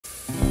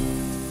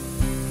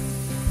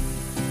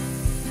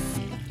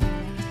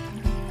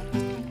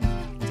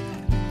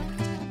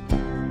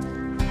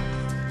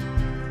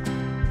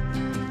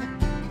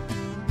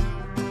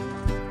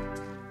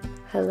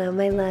Hello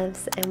my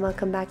loves, and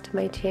welcome back to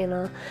my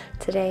channel.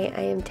 Today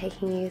I am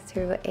taking you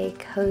through a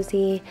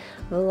cozy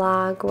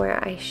vlog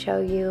where I show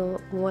you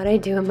what I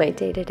do in my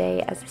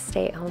day-to-day as a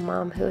stay-at-home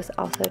mom who is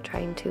also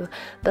trying to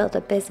build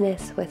a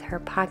business with her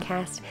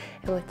podcast.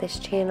 And with this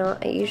channel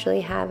I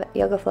usually have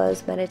yoga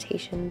flows,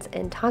 meditations,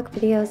 and talk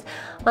videos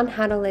on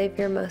how to live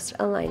your most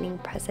aligning,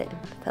 present,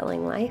 and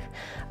fulfilling life.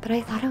 But I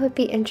thought it would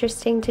be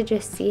interesting to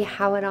just see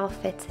how it all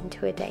fits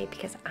into a day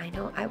because I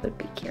know I would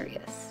be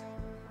curious.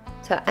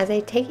 So as I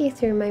take you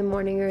through my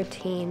morning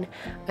routine,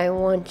 I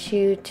want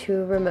you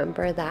to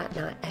remember that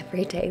not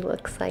every day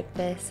looks like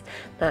this.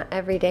 Not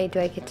every day do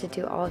I get to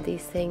do all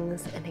these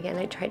things. And again,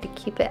 I try to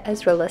keep it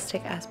as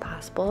realistic as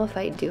possible. If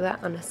I do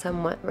it on a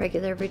somewhat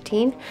regular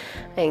routine,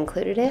 I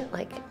included it,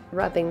 like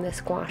rubbing the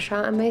squash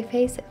out on my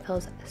face. It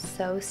feels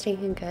so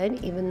stinking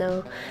good, even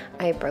though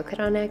I broke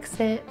it on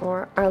accident,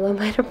 or Arlo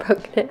might have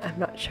broken it, I'm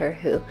not sure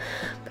who,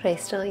 but I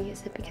still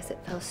use it because it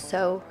feels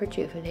so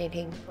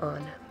rejuvenating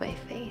on my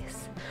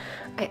face.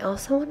 I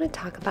also want to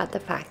talk about the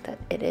fact that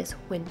it is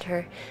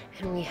winter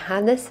and we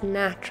have this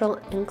natural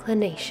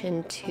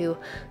inclination to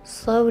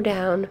slow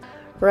down,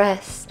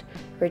 rest,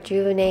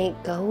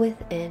 rejuvenate, go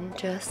within,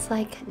 just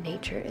like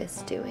nature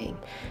is doing.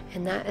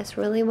 And that is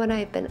really what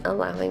I've been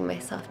allowing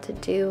myself to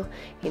do.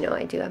 You know,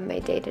 I do have my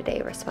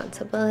day-to-day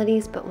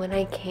responsibilities, but when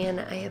I can,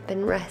 I have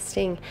been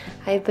resting.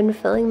 I've been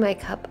filling my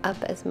cup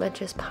up as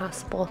much as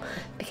possible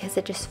because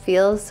it just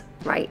feels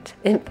right.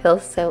 It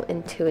feels so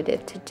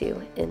intuitive to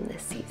do in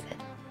this season.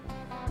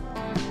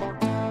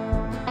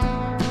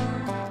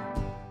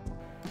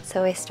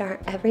 So I start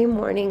every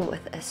morning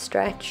with a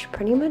stretch,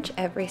 pretty much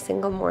every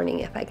single morning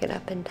if I get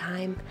up in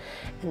time,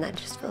 and that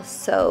just feels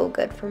so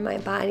good for my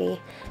body.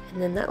 And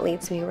then that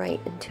leads me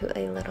right into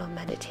a little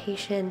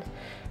meditation.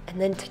 And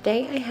then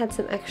today I had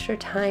some extra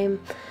time,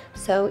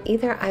 so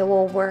either I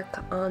will work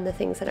on the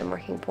things that I'm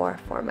working for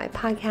my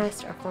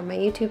podcast or for my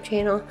YouTube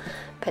channel,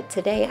 but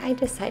today I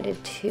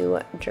decided to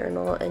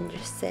journal and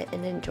just sit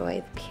and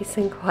enjoy the peace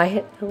and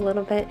quiet a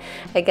little bit.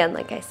 Again,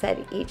 like I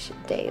said, each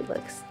day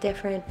looks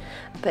different,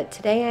 but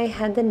today I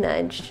had the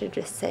nudge to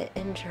just sit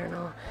and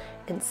journal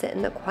and sit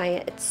in the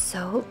quiet. It's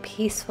so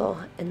peaceful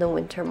in the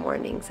winter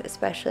mornings,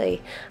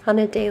 especially on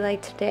a day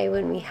like today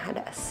when we had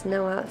a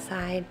snow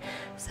outside.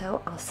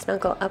 So I'll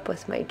snuggle up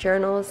with my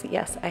journals.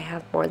 Yes, I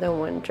have more than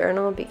one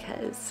journal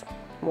because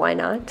why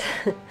not?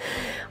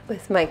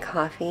 With my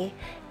coffee,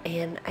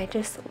 and I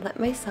just let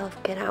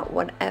myself get out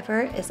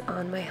whatever is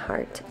on my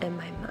heart and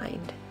my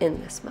mind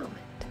in this moment.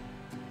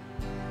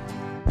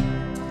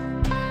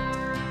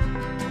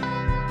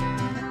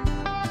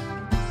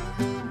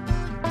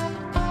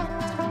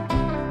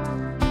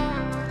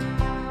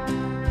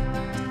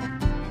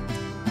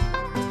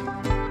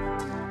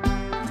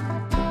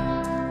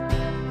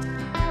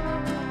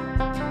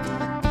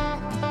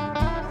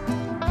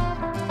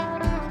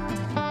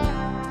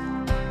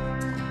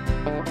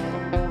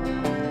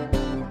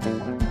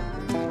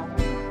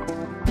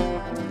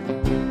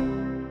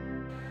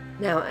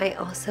 Now, I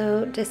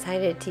also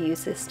decided to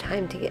use this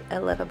time to get a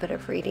little bit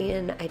of reading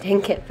in. I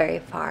didn't get very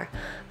far,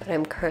 but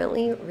I'm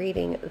currently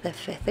reading The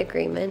Fifth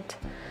Agreement.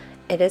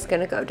 It is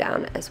going to go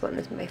down as one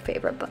of my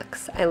favorite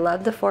books. I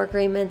love The Four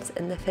Agreements,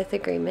 and The Fifth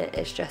Agreement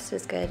is just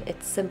as good.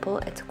 It's simple,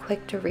 it's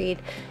quick to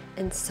read,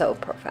 and so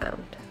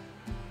profound.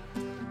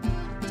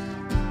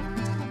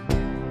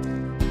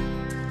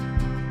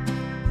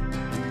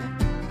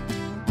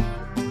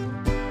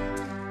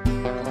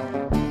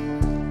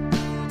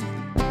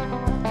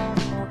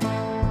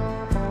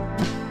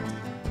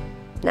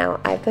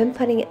 Now, I've been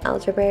putting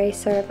elderberry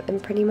syrup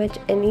in pretty much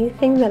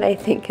anything that I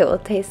think it will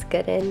taste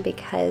good in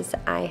because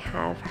I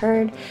have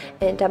heard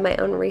and done my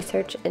own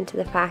research into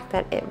the fact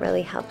that it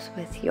really helps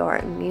with your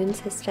immune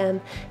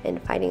system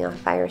and fighting off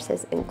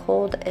viruses and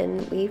cold.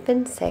 And we've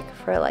been sick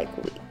for like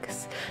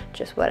weeks,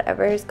 just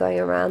whatever is going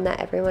around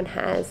that everyone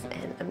has,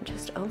 and I'm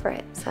just over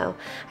it. So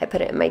I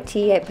put it in my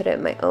tea, I put it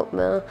in my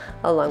oatmeal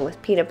along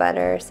with peanut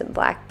butter, some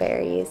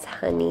blackberries,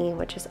 honey,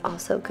 which is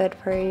also good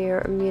for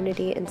your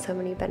immunity and so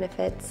many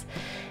benefits.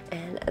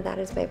 And that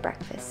is my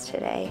breakfast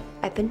today.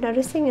 I've been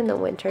noticing in the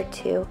winter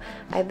too,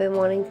 I've been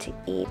wanting to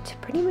eat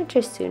pretty much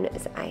as soon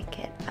as I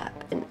get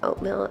up, and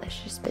oatmeal has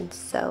just been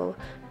so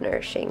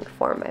nourishing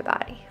for my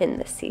body in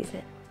this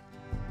season.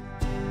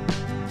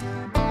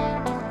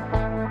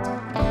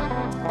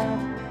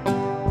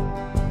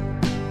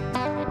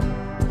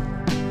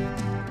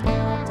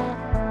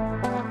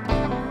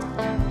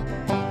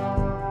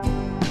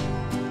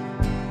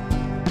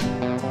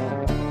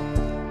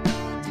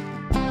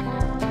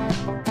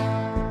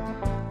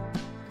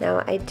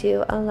 Now, I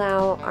do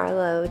allow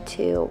Arlo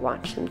to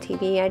watch some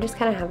TV. I just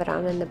kind of have it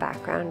on in the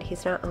background.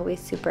 He's not always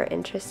super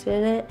interested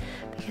in it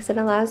because it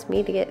allows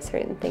me to get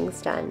certain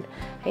things done.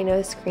 I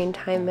know screen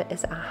time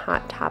is a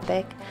hot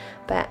topic,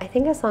 but I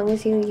think as long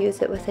as you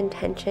use it with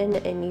intention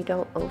and you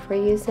don't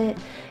overuse it,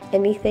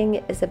 anything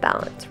is a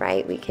balance,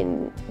 right? We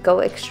can go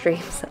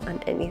extremes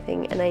on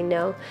anything, and I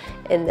know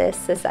in this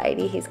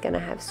society he's gonna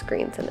have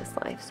screens in his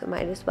life, so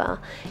might as well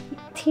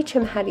teach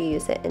him how to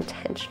use it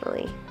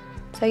intentionally.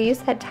 So I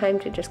used that time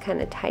to just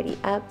kind of tidy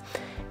up.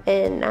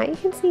 And now you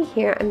can see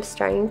here I'm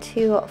starting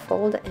to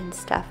fold and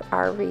stuff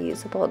our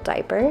reusable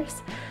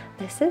diapers.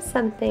 This is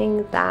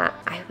something that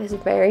I was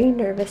very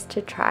nervous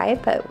to try,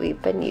 but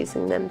we've been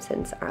using them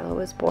since Arlo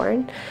was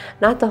born.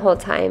 Not the whole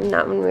time,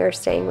 not when we were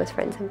staying with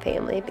friends and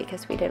family,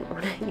 because we didn't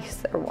want to use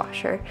their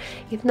washer,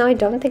 even though I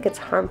don't think it's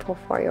harmful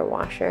for your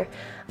washer.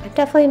 I'm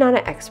definitely not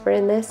an expert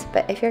in this,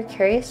 but if you're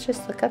curious,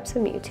 just look up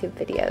some YouTube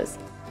videos.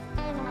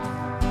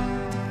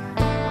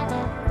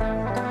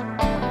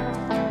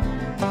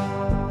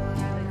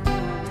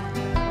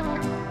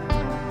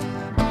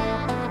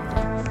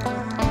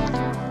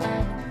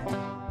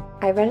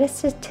 I read a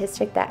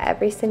statistic that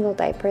every single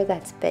diaper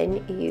that's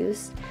been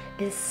used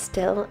is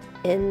still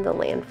in the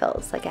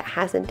landfills, like it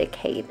hasn't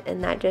decayed,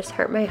 and that just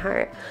hurt my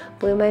heart,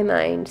 blew my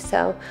mind.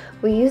 So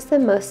we use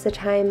them most of the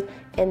time,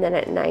 and then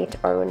at night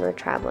or when we're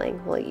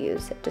traveling, we'll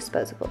use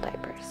disposable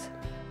diapers.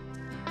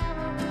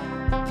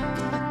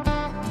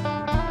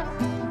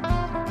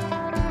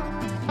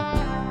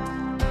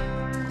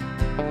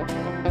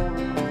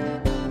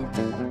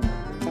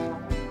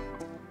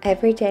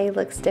 Every day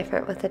looks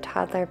different with a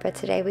toddler, but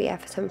today we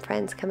have some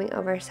friends coming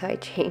over, so I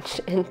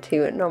changed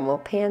into normal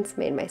pants,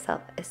 made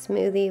myself a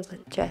smoothie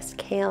with just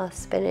kale,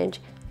 spinach,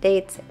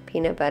 dates,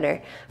 peanut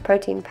butter,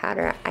 protein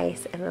powder,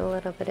 ice, and a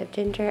little bit of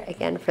ginger,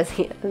 again for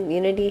the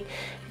immunity,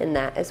 and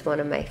that is one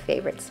of my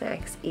favorite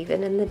snacks,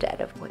 even in the dead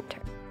of winter.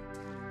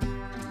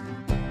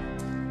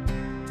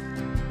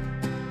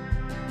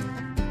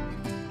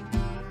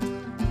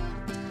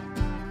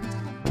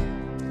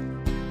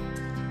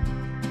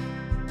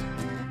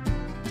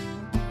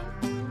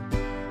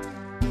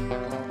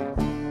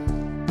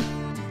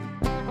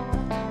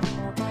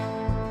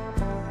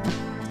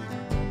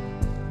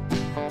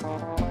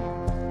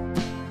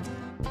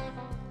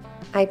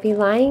 I'd be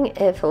lying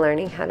if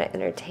learning how to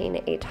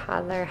entertain a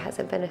toddler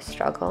hasn't been a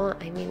struggle.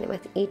 I mean,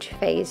 with each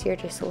phase, you're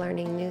just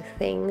learning new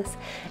things,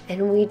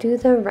 and we do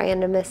the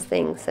randomest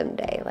things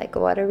someday. Like,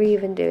 what are we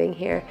even doing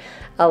here?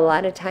 A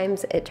lot of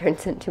times it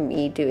turns into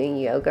me doing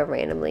yoga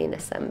randomly in a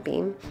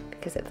sunbeam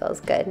because it feels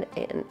good,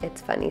 and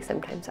it's funny.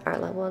 Sometimes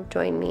Arlo will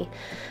join me,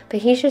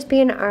 but he's just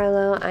being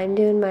Arlo, I'm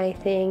doing my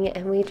thing,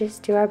 and we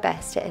just do our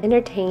best to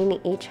entertain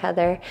each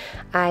other.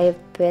 I've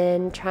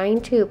been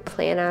trying to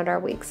plan out our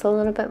weeks a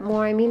little bit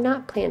more. I mean,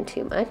 not plan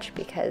too much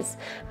because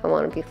I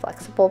want to be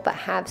flexible, but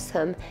have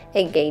some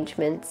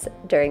engagements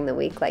during the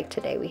week. Like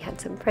today we had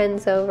some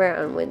friends over.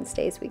 On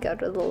Wednesdays we go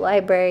to the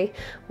library.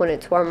 When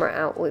it's warmer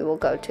out, we will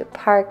go to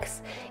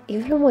parks.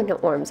 Even when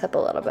it warms up a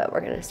little bit,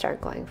 we're going to start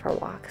going for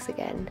walks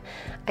again.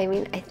 I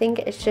mean, I think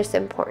it's just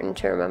important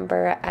to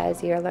remember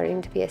as you're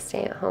learning to be a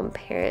stay-at-home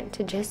parent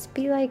to just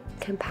be like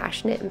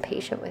compassionate and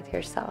patient with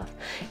yourself.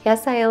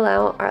 Yes, I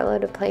allow Arlo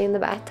to play in the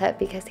bathtub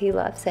because he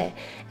loves it,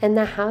 and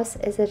the house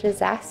is a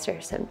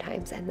disaster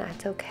sometimes, and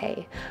that's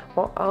okay.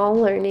 We're all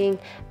learning.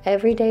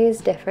 Every day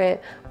is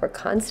different. We're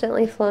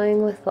constantly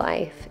flowing with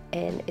life,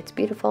 and it's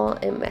beautiful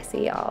and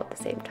messy all at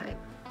the same time.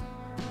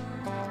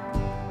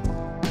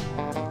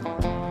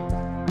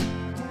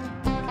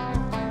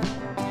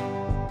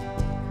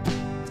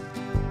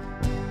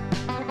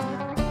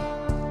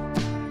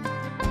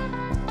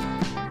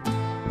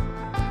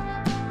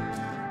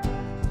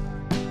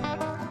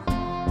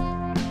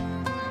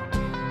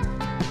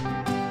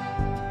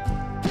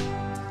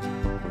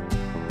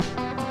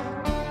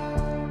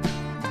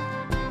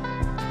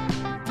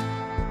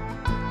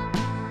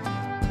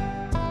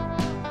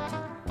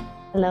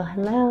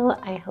 Hello,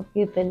 I hope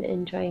you've been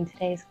enjoying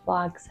today's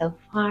vlog so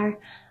far.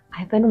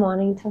 I've been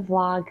wanting to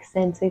vlog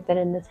since we've been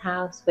in this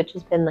house, which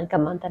has been like a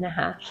month and a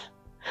half,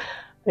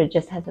 but it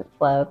just hasn't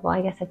flowed. Well,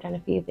 I guess I've done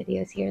a few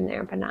videos here and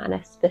there, but not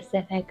a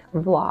specific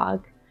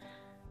vlog.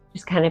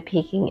 Just kind of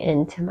peeking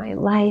into my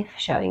life,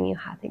 showing you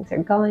how things are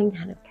going,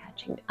 kind of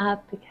catching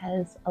up,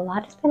 because a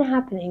lot has been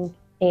happening.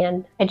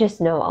 And I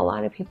just know a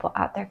lot of people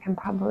out there can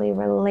probably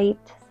relate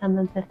to some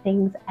of the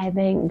things I've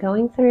been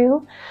going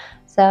through.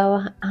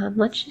 So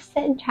let's just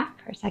sit and chat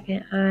for a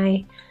second.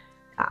 I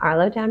got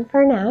Arlo down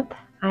for a nap.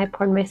 I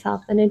poured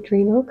myself an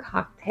adrenal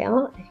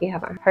cocktail. If you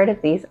haven't heard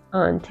of these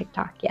on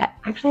TikTok yet.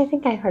 Actually, I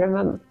think I heard of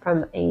them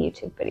from a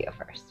YouTube video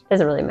first.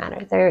 Doesn't really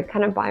matter. They're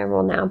kind of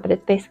viral now, but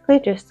it's basically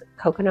just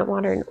coconut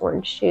water and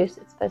orange juice.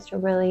 It's supposed to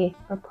really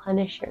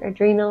replenish your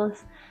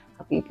adrenals,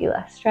 help you be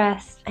less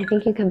stressed. I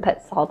think you can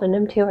put salt in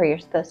them too, or you're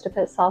supposed to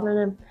put salt in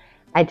them.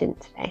 I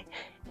didn't today.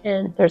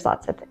 And there's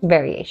lots of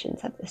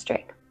variations of this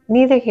drink.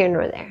 Neither here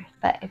nor there,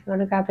 but if you want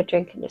to grab a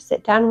drink and just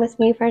sit down with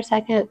me for a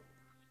second.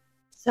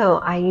 So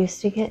I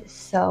used to get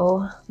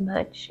so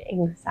much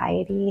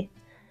anxiety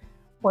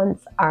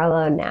once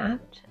Arlo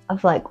napped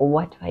of like,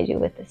 what do I do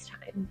with this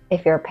time?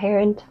 If you're a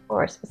parent,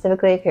 or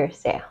specifically if you're a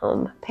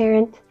stay-at-home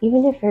parent,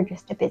 even if you're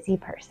just a busy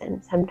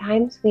person,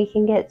 sometimes we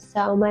can get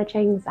so much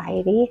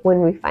anxiety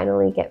when we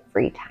finally get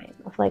free time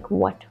of like,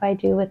 what do I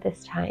do with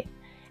this time?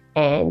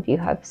 And you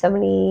have so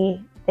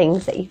many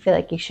things that you feel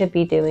like you should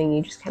be doing,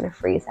 you just kind of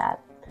freeze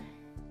up.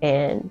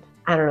 And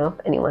I don't know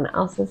if anyone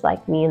else is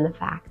like me in the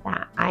fact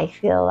that I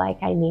feel like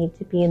I need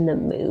to be in the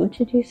mood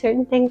to do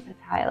certain things.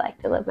 That's how I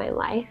like to live my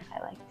life.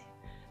 I like to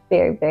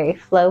very, very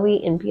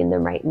flowy and be in the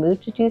right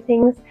mood to do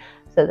things.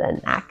 So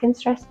then that can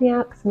stress me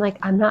out because I'm like,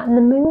 I'm not in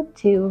the mood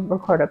to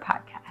record a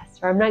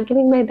podcast, or I'm not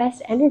giving my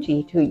best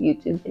energy to a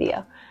YouTube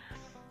video.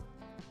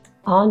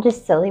 All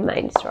just silly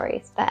mind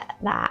stories, but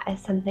that is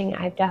something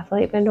I've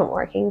definitely been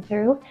working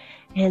through.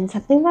 And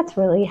something that's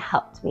really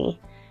helped me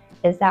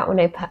is that when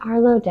I put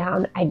Arlo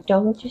down, I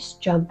don't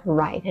just jump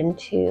right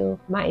into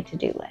my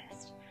to-do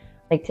list.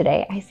 Like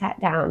today, I sat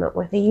down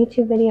with a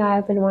YouTube video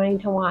I've been wanting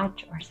to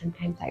watch, or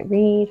sometimes I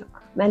read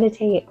or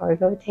meditate or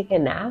go take a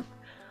nap,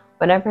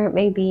 whatever it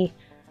may be,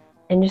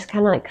 and just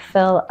kind of like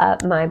fill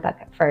up my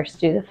bucket first,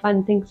 do the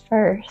fun things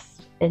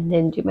first, and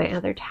then do my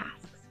other tasks.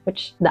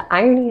 Which the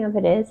irony of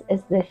it is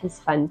this is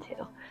fun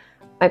too.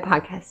 My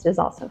podcast is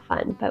also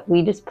fun, but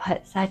we just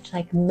put such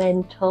like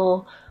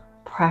mental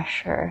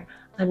pressure,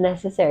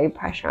 unnecessary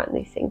pressure on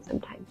these things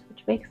sometimes,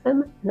 which makes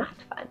them not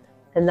fun.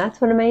 And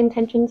that's one of my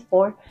intentions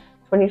for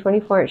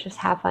 2024, is just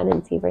have fun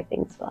and see where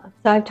things flow.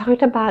 So I've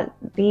talked about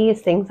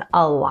these things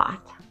a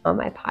lot on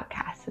my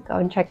podcast, so go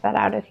and check that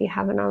out if you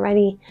haven't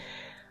already.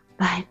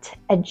 But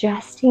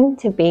adjusting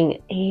to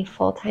being a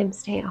full-time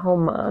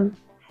stay-at-home mom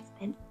has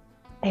been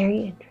very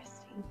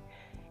interesting.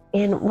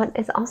 And what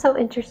is also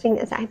interesting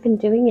is I've been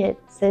doing it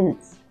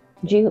since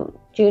June.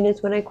 June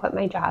is when I quit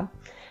my job,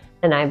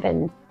 and I've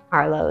been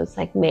Arlo's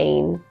like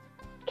main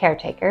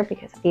caretaker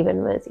because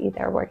Steven was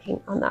either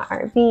working on the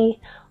RV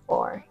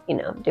or,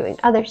 doing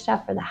other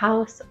stuff for the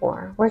house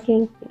or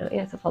working, he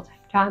has a full-time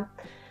job.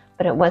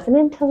 But it wasn't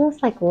until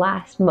this like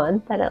last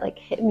month that it like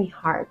hit me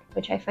hard,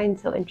 which I find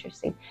so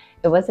interesting.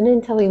 It wasn't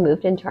until we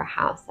moved into our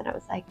house that I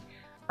was like,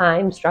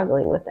 I'm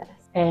struggling with this.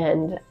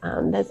 And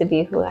those of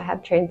you who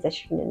have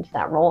transitioned into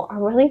that role, or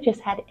really just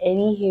had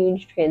any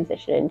huge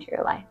transition into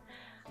your life,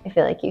 I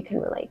feel like you can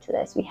relate to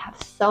this. We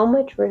have so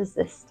much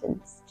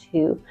resistance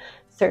to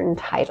certain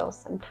titles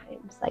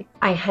sometimes. Like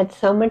I had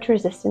so much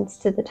resistance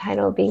to the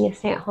title of being a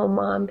stay-at-home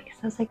mom because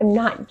I was like, I'm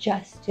not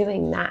just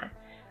doing that.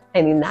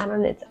 I mean, that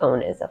on its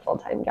own is a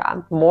full-time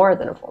job, more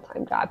than a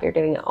full-time job. You're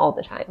doing it all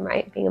the time,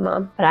 right? Being a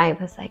mom. But I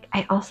was like,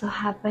 I also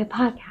have my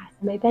podcast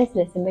and my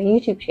business and my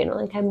YouTube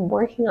channel. Like I'm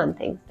working on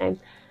things, and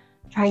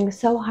I'm trying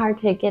so hard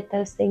to get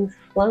those things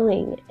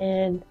flowing.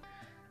 And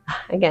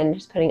again,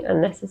 just putting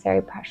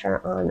unnecessary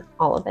pressure on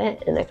all of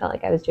it. And I felt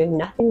like I was doing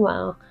nothing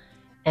well.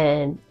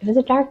 And it was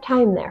a dark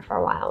time there for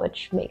a while,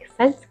 which makes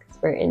sense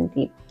because we're in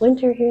deep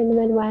winter here in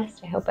the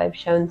Midwest. I hope I've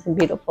shown some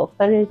beautiful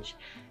footage.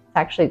 It's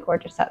actually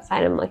gorgeous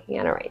outside. I'm looking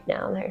at it right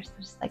now. There's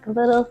just like a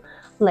little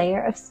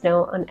layer of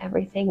snow on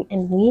everything.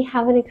 And we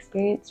haven't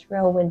experienced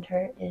real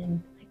winter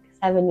in like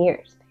 7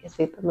 years because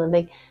we've been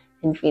living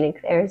in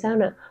Phoenix,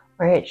 Arizona,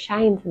 where it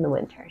shines in the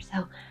winter.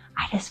 So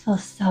I just feel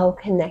so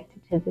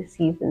connected to the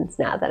seasons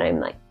now that I'm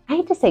like, I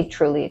hate to say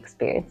truly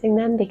experiencing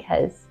them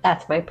because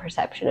that's my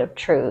perception of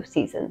true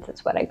seasons.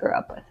 It's what I grew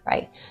up with,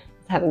 right?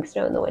 Having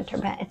snow in the winter,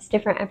 but it's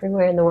different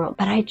everywhere in the world.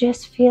 But I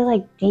just feel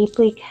like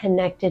deeply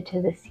connected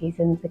to the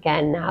seasons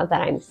again now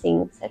that I'm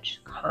seeing such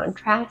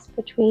contrast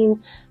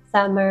between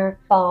summer,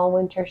 fall,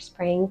 winter,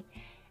 spring.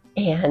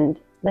 And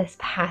this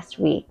past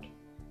week,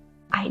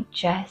 I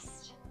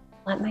just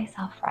let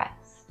myself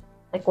rest.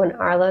 Like when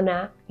Arlo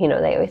napped, they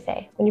always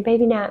say, when your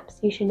baby naps,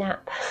 you should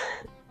nap.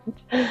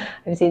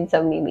 I've seen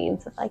so many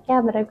memes of like,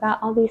 yeah, but I've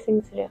got all these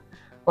things to do.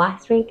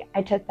 Last week,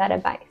 I took that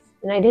advice,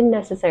 and I didn't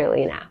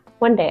necessarily nap.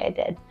 One day I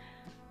did.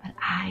 But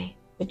I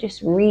would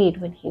just read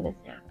when he was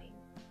napping,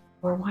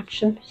 or watch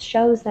some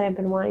shows that I've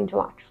been wanting to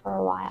watch for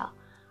a while,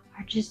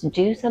 or just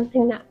do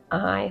something that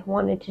I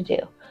wanted to do.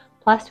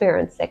 Plus we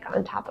were sick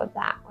on top of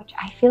that, which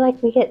I feel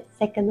like we get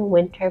sick in the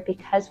winter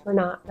because we're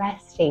not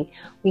resting.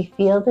 We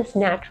feel this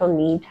natural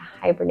need to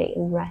hibernate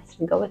and rest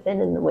and go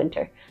within in the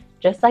winter,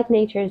 just like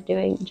nature is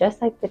doing,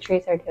 just like the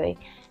trees are doing.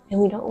 And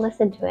we don't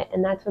listen to it,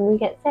 and that's when we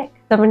get sick.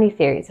 So many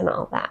theories and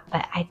all that,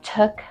 but I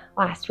took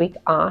last week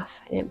off.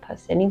 I didn't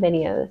post any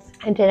videos.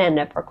 I did end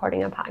up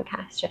recording a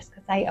podcast just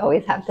because I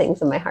always have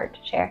things in my heart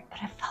to share,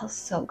 but it felt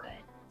so good,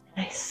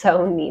 and I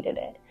so needed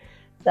it.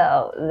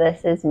 So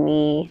this is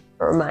me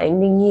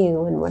reminding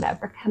you in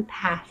whatever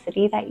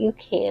capacity that you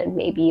can.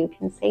 Maybe you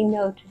can say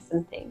no to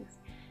some things.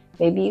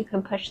 Maybe you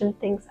can push some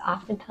things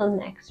off until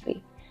next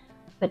week,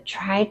 but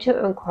try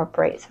to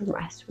incorporate some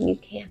rest when you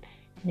can.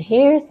 And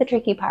here's the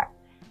tricky part.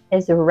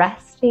 Is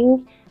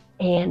resting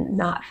and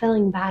not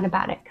feeling bad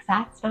about it, because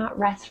that's not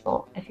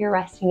restful. If you're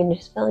resting and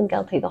just feeling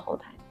guilty the whole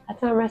time,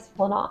 that's not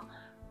restful at all.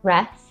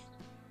 Rest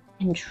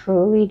and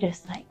truly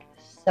just like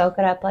soak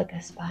it up like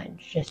a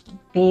sponge. Just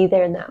be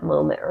there in that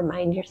moment.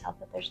 Remind yourself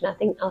that there's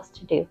nothing else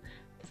to do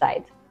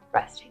besides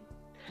resting.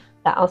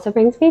 That also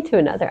brings me to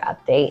another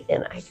update,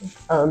 and I can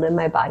feel them in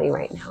my body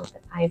right now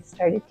that I've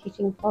started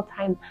teaching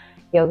full-time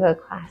yoga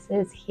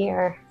classes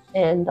here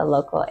in the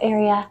local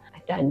area.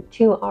 I've done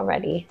 2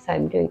 already, so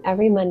I'm doing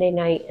every Monday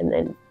night and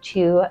then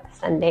 2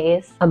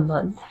 Sundays a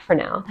month for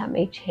now. That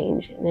may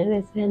change, and it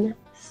has been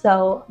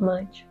so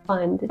much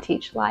fun to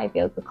teach live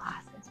yoga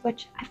classes,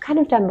 which I've kind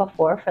of done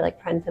before for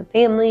like friends and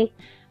family.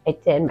 I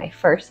did my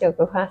first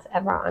yoga class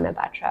ever on a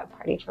bachelorette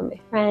party for my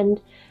friend.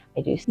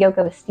 I do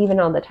yoga with Steven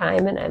all the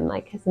time, and I'm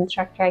like his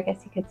instructor, I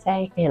guess you could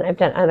say. And I've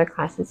done other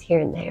classes here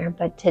and there,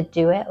 but to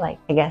do it like,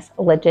 I guess,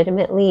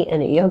 legitimately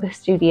in a yoga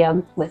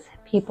studio with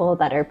people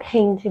that are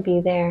paying to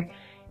be there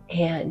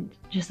and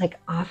just like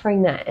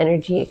offering that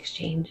energy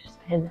exchange has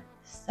been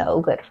so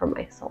good for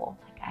my soul.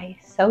 Like I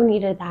so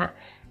needed that.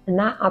 And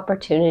that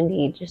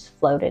opportunity just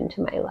flowed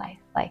into my life.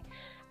 Like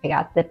I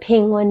got the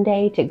ping one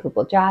day to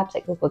Google Jobs.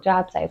 At Google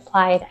Jobs, I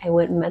applied. I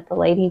went and met the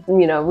lady.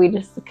 You know, we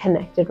just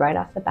connected right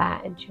off the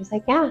bat. And she was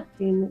like, yeah,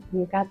 you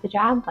got the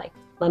job. Like,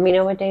 let me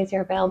know what days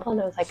you're available.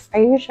 And I was like,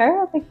 are you sure?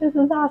 I was like, this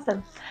is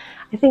awesome.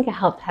 I think it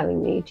helped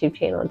having the YouTube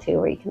channel too,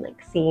 where you can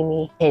like see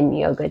me in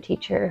yoga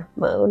teacher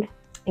mode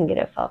and get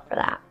a feel for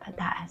that. But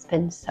that has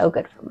been so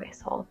good for my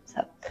soul.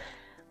 So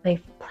my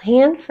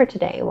plan for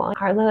today, while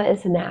Arlo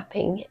is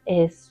napping,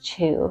 is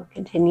to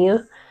continue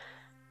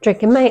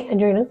drinking my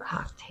adrenal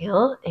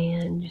cocktail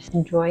and just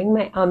enjoying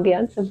my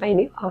ambiance of my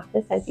new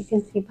office. As you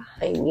can see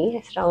behind me,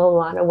 I still have a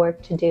lot of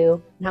work to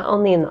do, not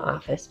only in the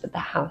office, but the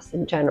house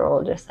in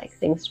general, just like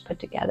things to put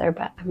together.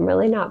 But I'm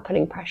really not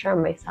putting pressure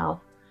on myself.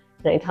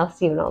 And I tell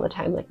Steven all the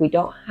time, like, we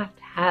don't have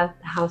to have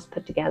the house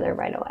put together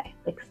right away.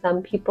 Like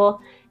some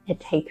people, it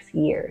takes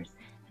years,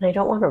 and I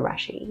don't want to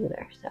rush it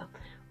either. So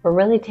we're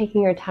really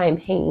taking our time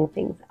hanging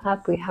things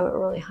up. We haven't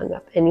really hung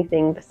up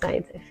anything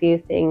besides a few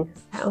things.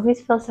 I always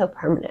feel so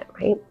permanent,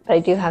 right? But I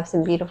do have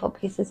some beautiful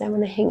pieces I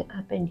want to hang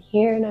up in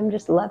here, and I'm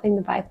just loving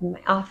the vibe of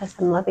my office.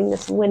 I'm loving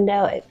this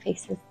window. It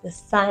faces the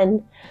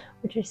sun,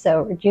 which is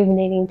so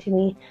rejuvenating to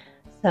me.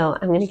 So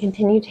I'm going to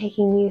continue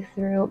taking you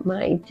through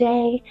my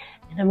day,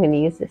 and I'm going to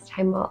use this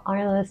time while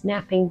Arlo is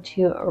napping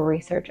to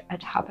research a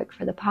topic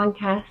for the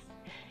podcast.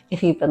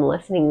 If you've been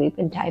listening, we've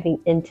been diving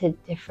into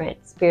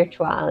different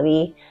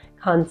spirituality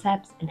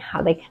concepts and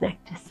how they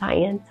connect to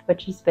science,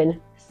 which has been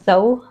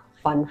so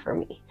fun for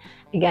me.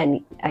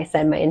 Again, I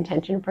said my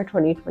intention for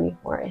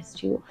 2024 is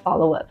to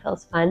follow what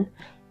feels fun,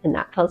 and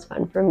that feels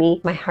fun for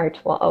me. My heart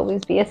will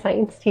always be a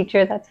science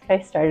teacher. That's what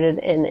I started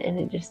in, and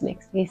it just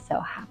makes me so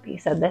happy.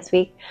 So this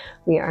week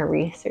we are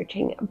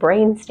researching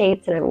brain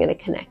states, and I'm going to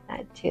connect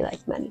that to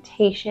like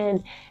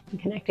meditation and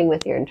connecting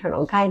with your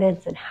internal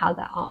guidance and how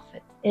that all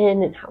fits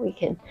in and how we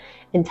can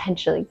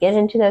intentionally get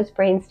into those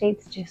brain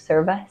states to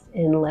serve us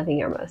in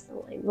living our most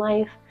aligned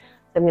life.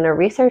 So I'm going to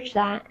research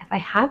that. If I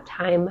have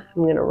time,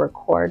 I'm going to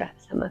record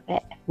some of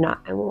it. If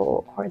not, I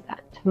will record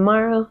that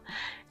tomorrow,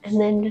 and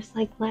then just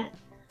like let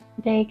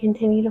the day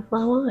continue to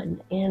flow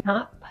on and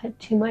not put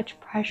too much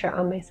pressure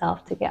on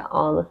myself to get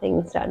all the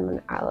things done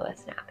when Arlo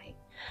is napping.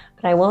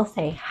 But I will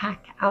say,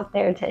 hack out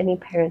there to any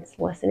parents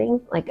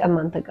listening, like a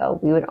month ago,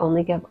 we would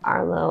only give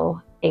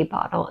Arlo a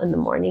bottle in the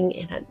morning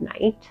and at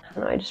night. I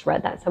don't know, I just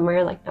read that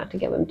somewhere, like not to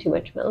give him too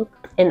much milk.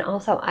 And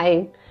also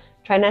I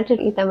try not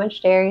to eat that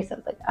much dairy, so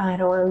it's like, oh, I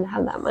don't want him to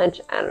have that much.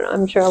 I don't know,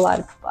 I'm sure a lot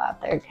of people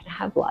out there could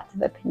have lots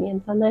of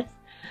opinions on this.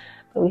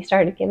 But we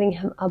started giving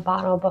him a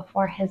bottle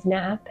before his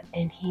nap,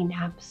 and he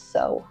naps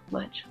so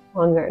much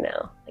longer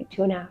now, like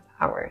 2.5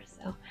 hours.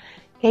 So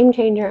game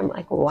changer. I'm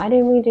like, why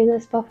didn't we do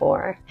this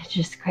before? It's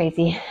just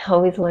crazy.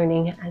 Always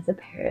learning as a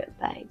parent.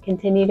 But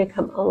continue to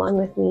come along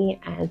with me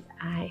as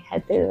I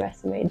head through the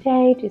rest of my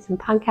day, do some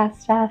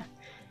podcast stuff,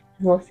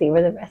 and we'll see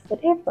where the rest of the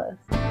day flows.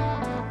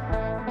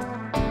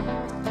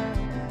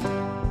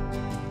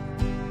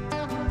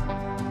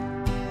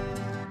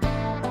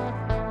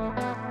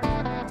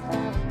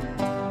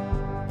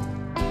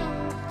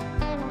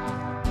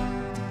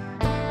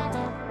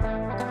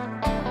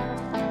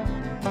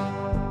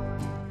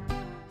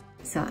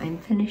 So I'm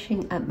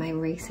finishing up my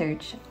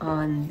research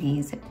on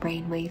these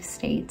brainwave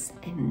states,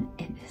 and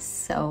it is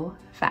so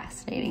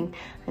fascinating.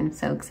 I'm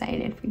so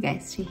excited for you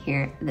guys to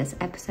hear this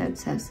episode,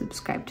 so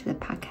subscribe to the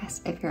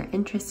podcast if you're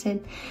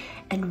interested.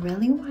 And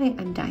really why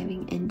I'm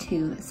diving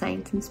into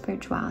science and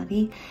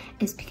spirituality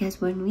is because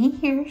when we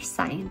hear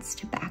science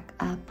to back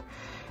up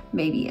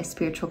maybe a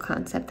spiritual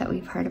concept that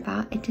we've heard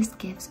about, it just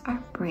gives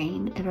our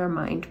brain and our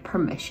mind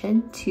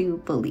permission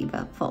to believe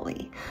it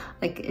fully.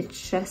 Like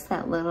it's just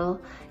that little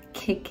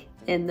kick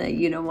in the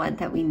you know what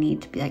that we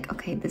need to be like,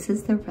 okay, this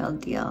is the real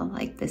deal.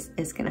 Like this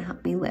is gonna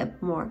help me live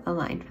more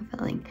aligned,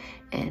 fulfilling,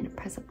 and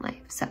present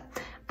life. So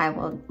I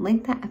will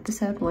link that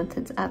episode once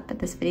it's up, but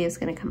this video is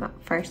gonna come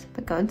out first.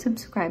 But go and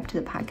subscribe to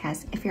the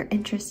podcast if you're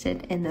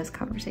interested in those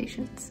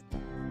conversations.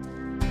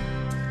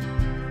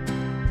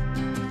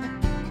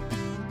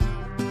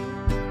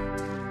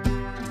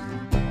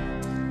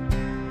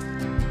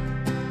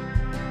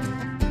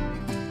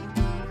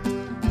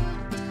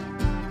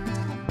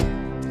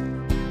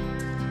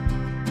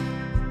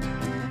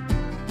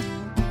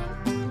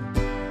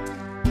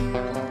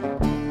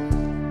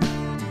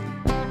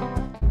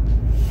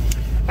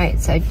 Alright,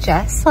 so I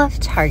just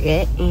left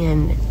Target,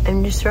 and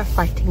I'm just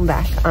reflecting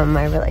back on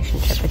my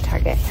relationship with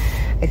Target.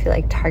 I feel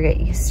like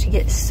Target used to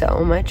get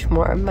so much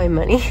more of my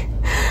money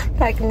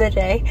back in the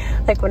day.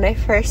 Like when I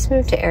first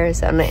moved to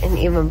Arizona, and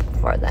even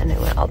before then I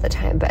went all the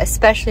time, but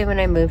especially when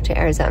I moved to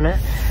Arizona,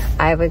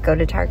 I would go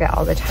to Target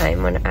all the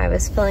time when I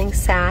was feeling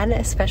sad,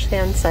 especially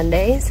on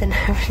Sundays, and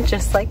I would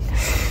just like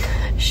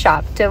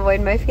shop to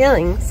avoid my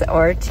feelings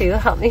or to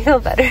help me feel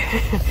better.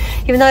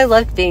 Even though I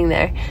loved being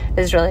there, it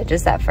was really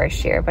just that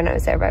first year when I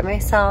was there by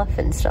myself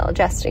and still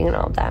adjusting and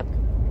all that.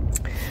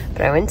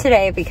 But I went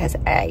today because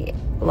I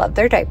love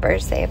their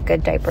diapers. They have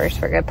good diapers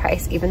for a good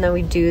price. Even though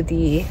we do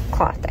the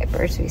cloth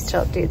diapers, we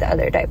still do the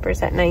other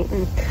diapers at night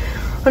and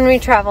when we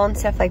travel and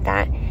stuff like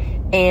that.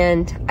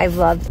 And I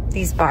love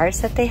these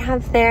bars that they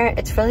have there.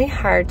 It's really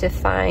hard to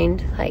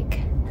find like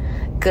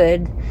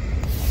good,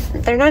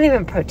 they're not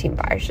even protein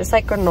bars, just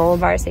like granola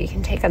bars that you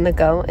can take on the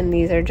go, and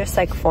these are just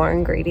like 4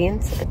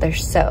 ingredients. They're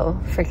so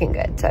freaking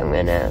good. So I'm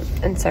gonna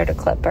insert a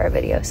clip or a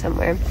video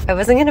somewhere. I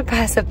wasn't gonna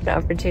pass up an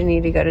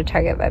opportunity to go to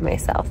Target by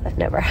myself. That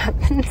never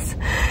happens.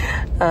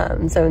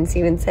 So when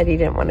Steven said he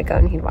didn't want to go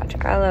and he'd watch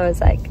Arlo, I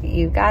was like,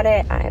 you got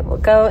it, I will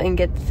go and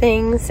get the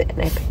things. And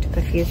I picked up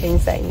a few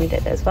things that I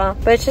needed as well.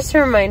 But it's just a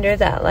reminder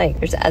that like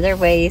there's other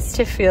ways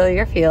to feel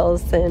your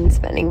feels than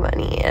spending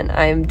money. And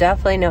I'm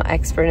definitely no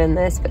expert in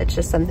this, but it's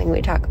just something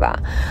we talk about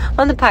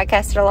on the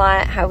podcast a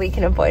lot, how we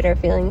can avoid our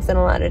feelings in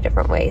a lot of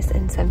different ways.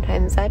 And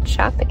sometimes that's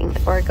shopping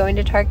or going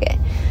to Target.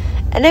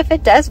 And if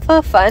it does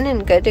feel fun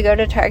and good to go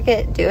to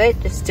Target, do it.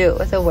 Just do it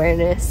with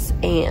awareness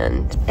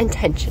and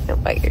intention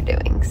of what you're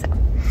doing. So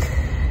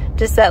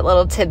just that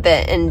little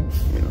tidbit and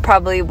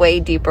probably way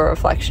deeper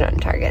reflection on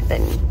Target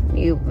than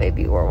you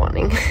maybe were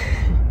wanting.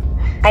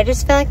 I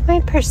just feel like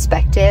my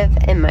perspective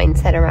and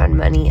mindset around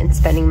money and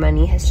spending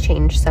money has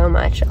changed so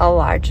much. A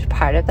large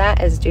part of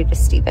that is due to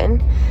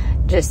Steven.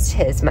 Just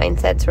his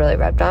mindset's really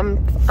rubbed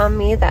on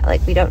me that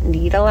like we don't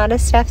need a lot of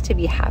stuff to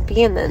be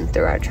happy, and then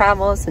through our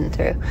travels and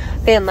through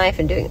van life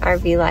and doing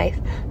RV life,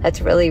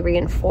 that's really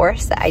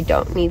reinforced that I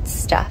don't need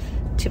stuff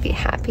to be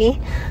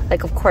happy.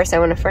 Like of course I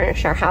want to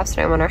furnish our house and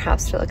I want our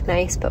house to look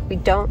nice, but we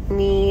don't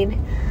need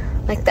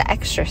like the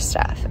extra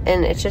stuff.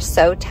 And it's just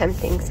so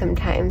tempting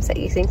sometimes that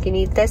you think you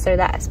need this or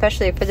that,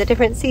 especially for the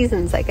different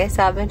seasons. Like I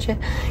saw a bunch of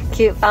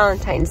cute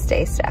Valentine's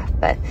Day stuff,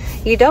 but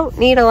you don't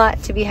need a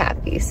lot to be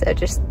happy. So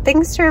just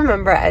things to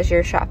remember as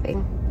you're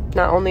shopping,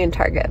 not only in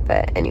Target,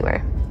 but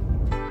anywhere.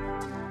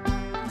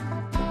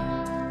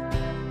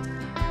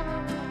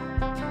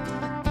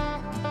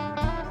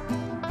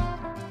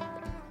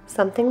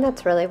 Something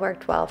that's really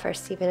worked well for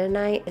Steven and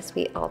I is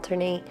we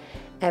alternate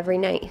every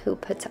night who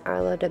puts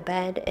Arlo to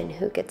bed and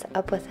who gets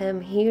up with him.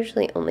 He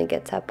usually only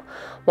gets up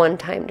one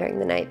time during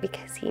the night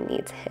because he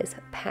needs his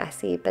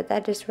passy, but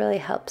that just really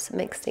helps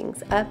mix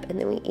things up, and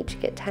then we each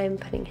get time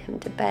putting him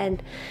to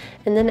bed.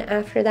 And then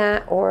after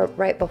that, or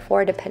right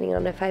before, depending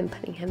on if I'm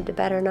putting him to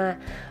bed or not,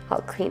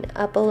 I'll clean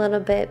up a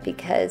little bit,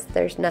 because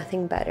there's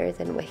nothing better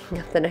than waking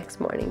up the next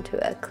morning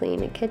to a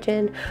clean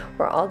kitchen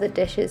where all the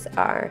dishes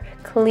are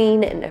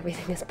clean and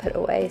everything is put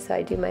away. So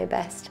I do my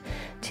best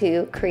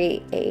to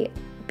create a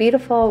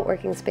beautiful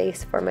working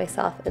space for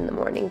myself in the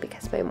morning,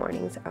 because my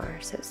mornings are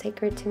so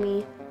sacred to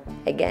me.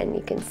 Again,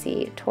 you can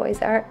see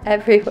toys are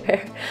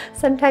everywhere.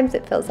 Sometimes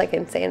it feels like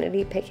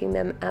insanity picking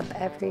them up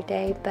every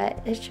day,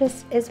 but it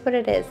just is what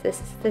it is.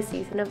 This is the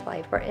season of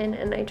life we're in,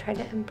 and I try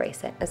to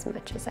embrace it as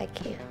much as I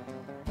can.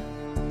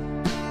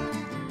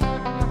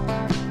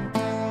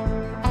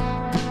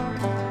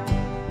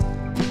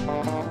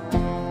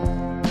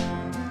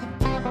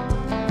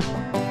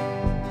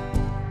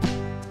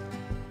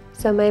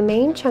 So my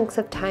main chunks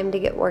of time to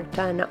get work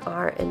done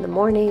are in the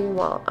morning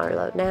while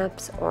Arlo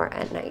naps, or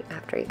at night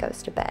after he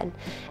goes to bed.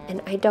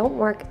 And I don't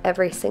work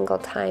every single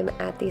time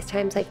at these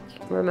times. Like,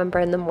 remember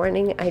in the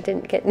morning I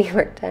didn't get any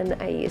work done.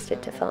 I used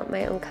it to fill up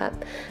my own cup.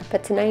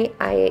 But tonight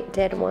I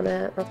did want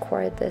to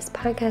record this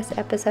podcast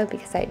episode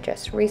because I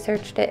just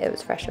researched it. It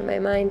was fresh in my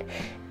mind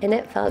and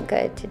it felt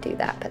good to do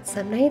that. But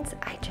some nights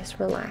I just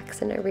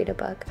relax and I read a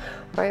book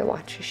or I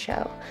watch a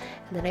show.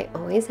 And then I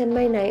always end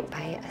my night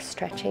by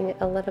stretching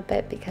a little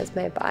bit, because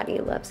my body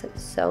loves it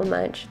so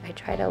much. I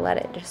try to let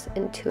it just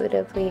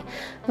intuitively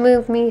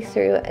move me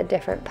through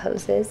different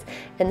poses.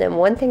 And then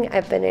one thing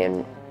I've been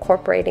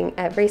incorporating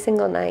every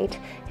single night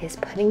is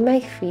putting my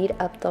feet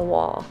up the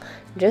wall.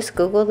 Just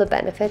Google the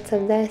benefits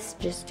of this.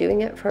 Just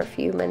doing it for a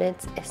few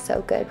minutes is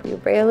so good. We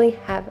rarely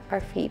have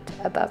our feet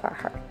above our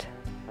heart.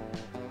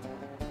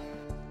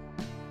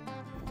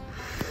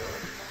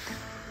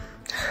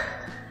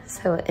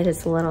 So it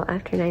is a little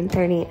after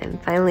 9:30. I'm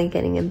finally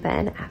getting in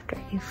bed after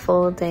a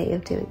full day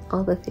of doing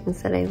all the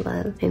things that I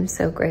love. I'm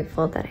so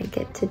grateful that I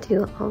get to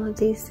do all of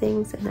these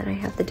things and that I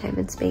have the time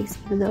and space,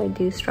 even though I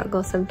do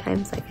struggle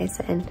sometimes. Like I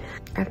said,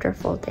 after a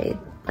full day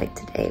like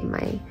today,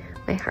 my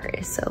heart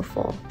is so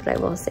full. But I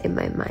will say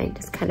my mind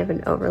is kind of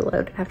an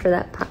overload after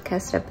that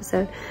podcast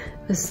episode.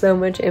 It was so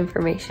much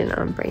information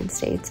on brain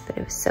states, but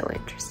it was so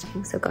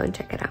interesting. So go and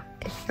check it out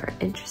if you're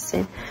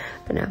interested.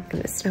 But now I'm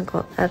gonna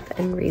snuggle up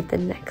and read the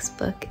next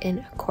book in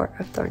A Court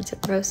of Thorns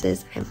and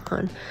Roses. I'm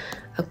on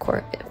A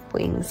Court of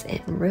Wings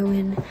and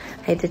Ruin.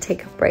 I had to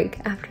take a break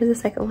after the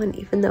second one,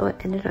 even though it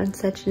ended on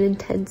such an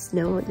intense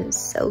note. It was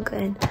so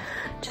good,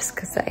 just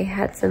because I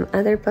had some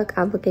other book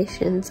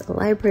obligations, a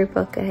library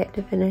book I had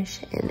to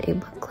finish, and a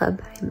book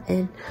club I'm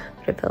in.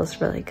 but it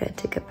feels really good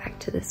to get back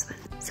to this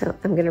one. So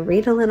I'm gonna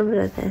read a little bit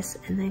of this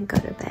and then go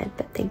to bed.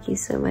 But thank you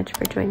so much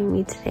for joining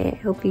me today.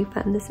 I hope you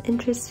found this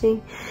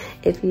interesting.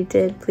 If you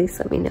did, please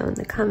let me know in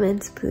the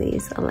comments.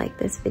 Please like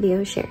this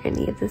video, share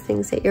any of the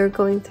things that you're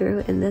going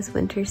through in this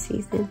winter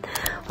season,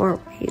 or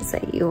ways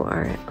that you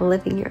are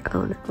living your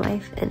own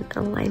life in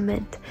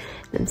alignment.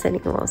 And I'm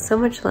sending you all so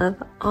much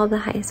love, all the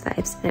highest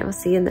vibes, and I will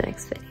see you in the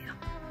next video.